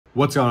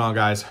What's going on,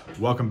 guys?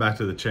 Welcome back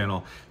to the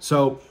channel.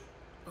 So,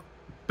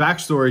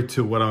 backstory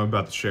to what I'm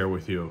about to share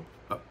with you.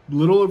 A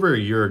little over a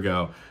year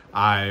ago,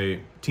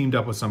 I teamed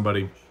up with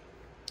somebody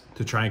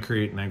to try and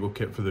create an angle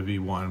kit for the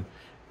V1.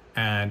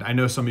 And I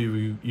know some of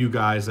you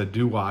guys that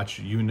do watch,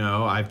 you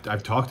know,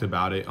 I've talked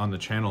about it on the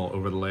channel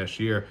over the last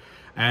year,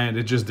 and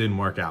it just didn't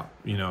work out.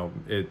 You know,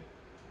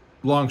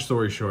 long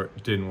story short,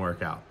 it didn't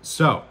work out.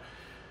 So,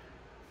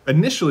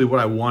 initially what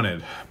I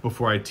wanted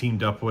before I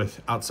teamed up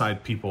with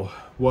outside people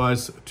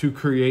was to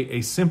create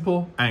a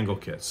simple angle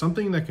kit,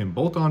 something that can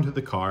bolt onto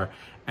the car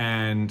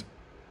and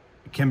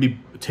can be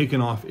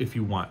taken off if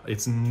you want.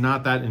 It's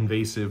not that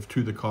invasive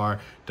to the car,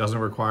 doesn't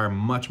require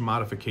much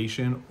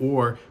modification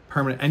or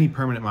any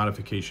permanent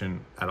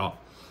modification at all.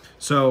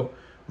 So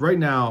right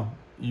now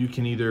you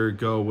can either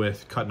go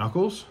with cut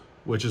knuckles,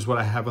 which is what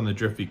I have on the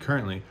Drift V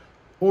currently,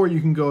 or you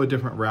can go a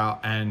different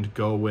route and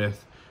go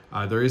with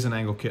there is an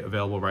angle kit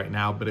available right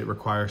now, but it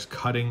requires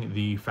cutting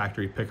the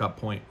factory pickup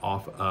point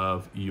off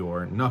of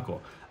your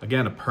knuckle.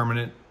 Again, a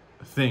permanent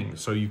thing,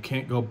 so you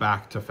can't go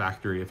back to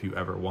factory if you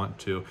ever want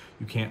to.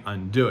 You can't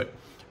undo it.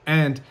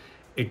 And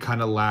it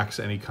kind of lacks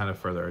any kind of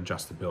further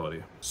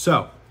adjustability.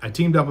 So I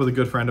teamed up with a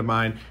good friend of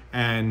mine,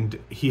 and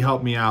he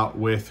helped me out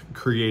with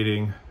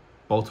creating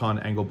bolt-on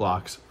angle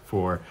blocks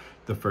for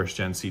the first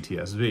gen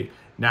CTS-V.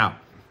 Now,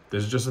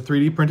 this is just a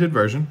 3D printed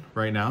version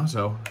right now,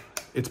 so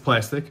it's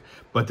plastic,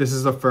 but this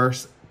is the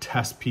first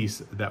test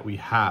piece that we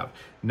have.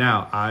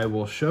 Now, I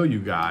will show you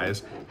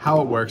guys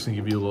how it works and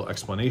give you a little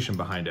explanation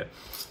behind it.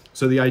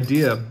 So the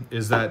idea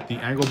is that the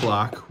angle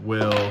block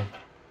will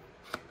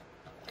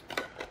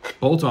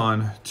bolt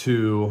on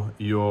to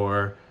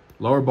your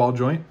lower ball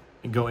joint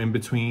and go in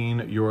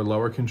between your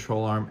lower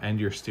control arm and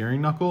your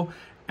steering knuckle.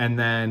 And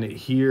then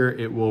here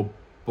it will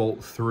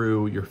bolt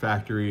through your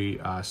factory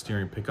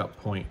steering pickup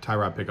point, tie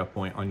rod pickup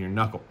point on your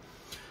knuckle.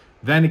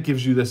 Then it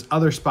gives you this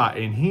other spot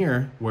in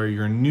here where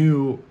your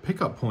new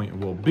pickup point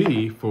will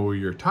be for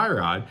your tie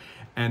rod.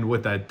 And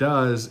what that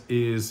does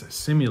is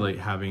simulate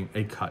having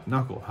a cut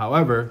knuckle.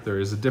 However, there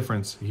is a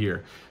difference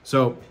here.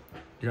 So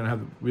we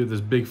have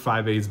this big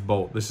 5/8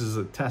 bolt. This is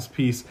a test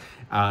piece.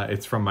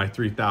 It's from my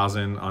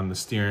 3000 on the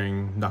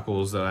steering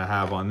knuckles that I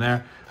have on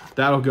there.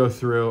 That'll go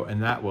through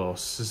and that will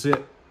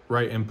sit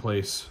right in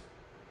place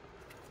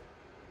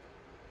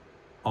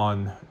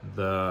on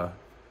the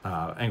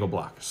angle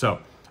block. So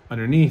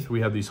underneath,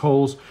 we have these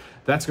holes.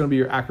 That's going to be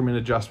your Ackerman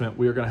adjustment.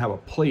 We are going to have a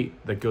plate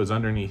that goes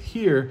underneath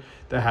here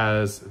that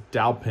has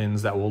dowel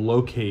pins that will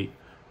locate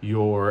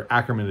your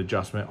Ackerman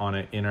adjustment on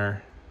an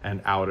inner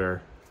and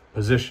outer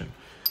position.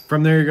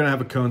 From there, you're going to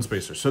have a cone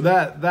spacer. So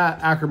that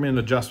Ackerman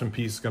adjustment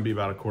piece is going to be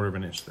about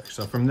 1/4 inch thick.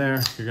 So from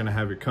there, you're going to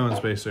have your cone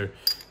spacer,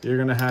 you're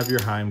going to have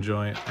your heim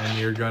joint, and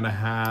you're going to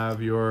have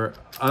your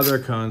other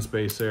cone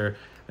spacer,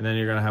 and then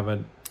you're going to have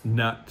a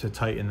nut to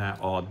tighten that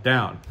all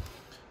down.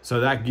 So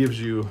that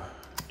gives you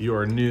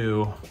your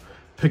new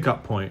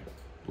pickup point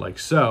like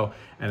so,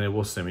 and it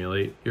will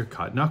simulate your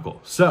cut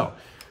knuckle. So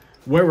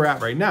where we're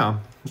at right now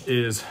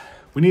is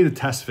we need to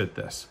test fit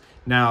this.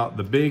 Now,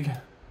 the big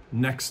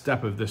next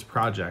step of this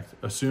project,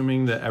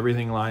 assuming that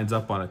everything lines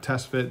up on a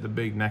test fit, the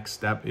big next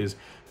step is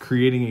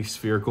creating a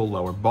spherical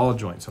lower ball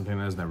joint, something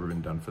that has never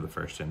been done for the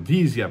first gen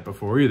Vs yet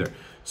before either.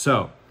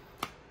 So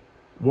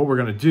what we're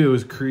gonna do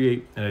is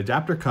create an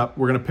adapter cup.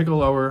 We're gonna pick a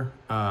lower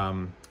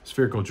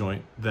spherical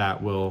joint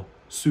that will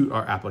suit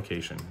our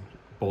application,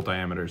 bolt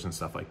diameters and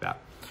stuff like that.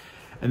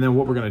 And then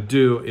what we're gonna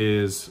do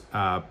is,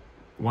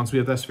 once we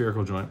have that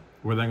spherical joint,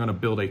 we're then gonna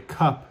build a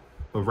cup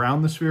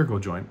around the spherical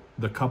joint.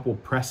 The cup will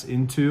press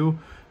into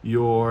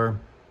your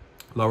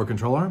lower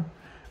control arm,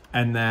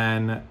 and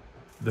then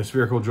the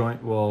spherical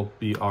joint will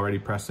be already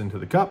pressed into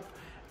the cup.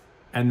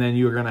 And then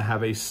you're gonna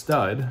have a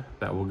stud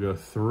that will go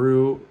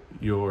through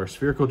your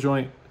spherical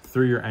joint,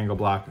 through your angle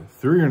block,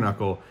 through your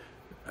knuckle,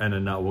 and a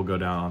nut will go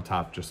down on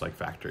top just like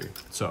factory.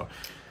 So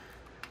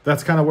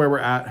that's kind of where we're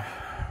at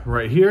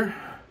right here.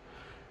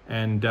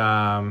 And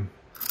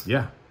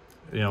yeah,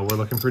 you know, we're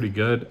looking pretty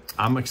good.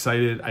 I'm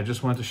excited. I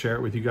just wanted to share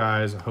it with you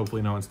guys.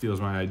 Hopefully no one steals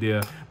my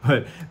idea,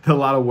 but a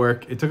lot of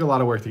work. It took a lot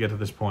of work to get to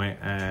this point,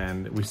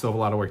 and we still have a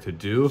lot of work to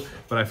do,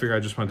 but I figure I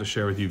just wanted to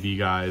share with you V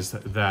guys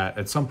that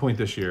at some point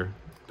this year,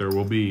 there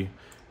will be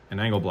an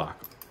angle block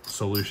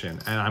solution,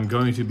 and I'm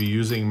going to be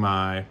using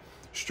my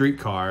street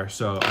car.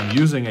 So I'm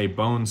using a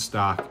bone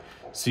stock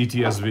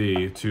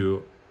CTS-V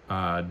to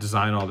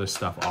design all this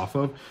stuff off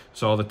of.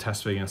 So all the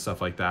test fitting and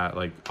stuff like that,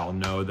 like I'll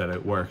know that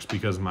it works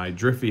because my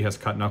Drift V has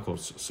cut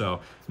knuckles.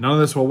 So none of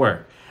this will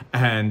work.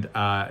 And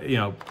you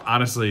know,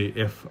 honestly,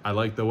 if I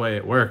like the way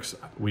it works,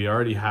 we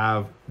already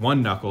have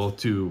one knuckle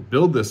to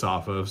build this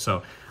off of.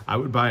 So I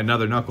would buy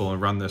another knuckle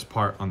and run this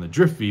part on the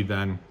Drift V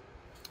then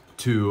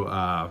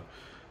to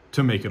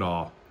make it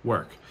all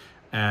work.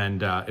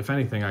 And if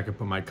anything, I could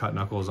put my cut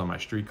knuckles on my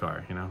street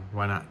car, you know,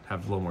 why not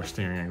have a little more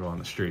steering angle on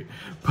the street?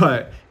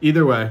 But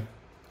either way,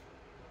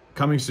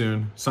 coming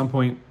soon, some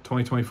point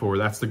 2024,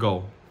 that's the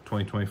goal,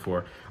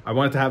 2024. I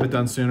wanted to have it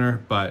done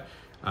sooner, but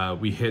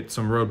We hit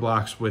some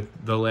roadblocks with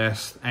the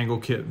last angle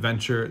kit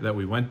venture that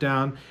we went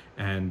down,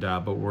 and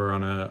but we're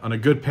on a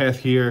good path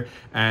here.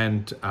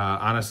 And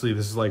honestly,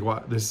 this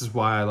is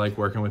why I like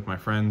working with my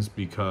friends,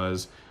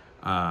 because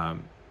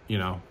you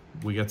know,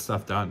 we get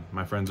stuff done.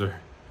 My friends are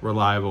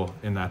reliable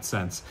in that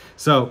sense.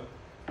 So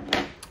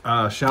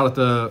shout out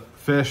to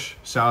Fish,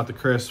 shout out to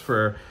Chris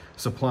for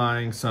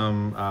supplying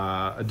some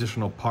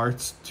additional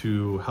parts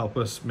to help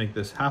us make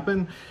this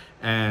happen.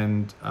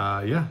 And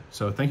yeah,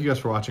 so thank you guys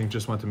for watching.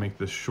 Just want to make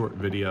this short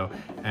video,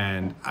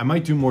 and I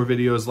might do more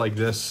videos like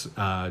this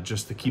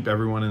just to keep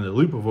everyone in the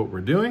loop of what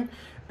we're doing.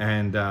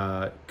 And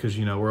because,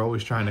 you know, we're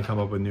always trying to come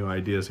up with new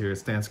ideas here at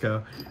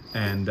StanceCo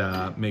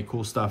and make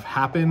cool stuff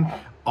happen.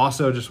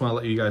 Also, just want to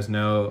let you guys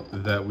know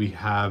that we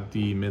have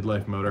the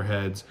Midlife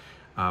Motorheads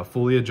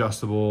fully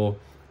adjustable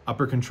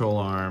upper control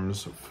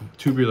arms,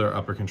 tubular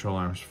upper control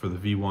arms for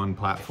the V1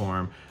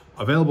 platform,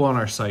 available on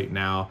our site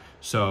now.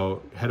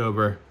 So head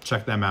over,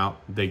 check them out.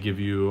 They give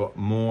you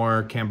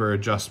more camber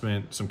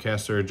adjustment, some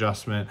caster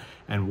adjustment,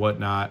 and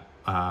whatnot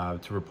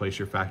to replace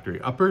your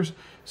factory uppers.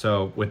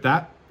 So with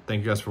that,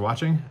 thank you guys for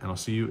watching, and I'll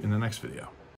see you in the next video.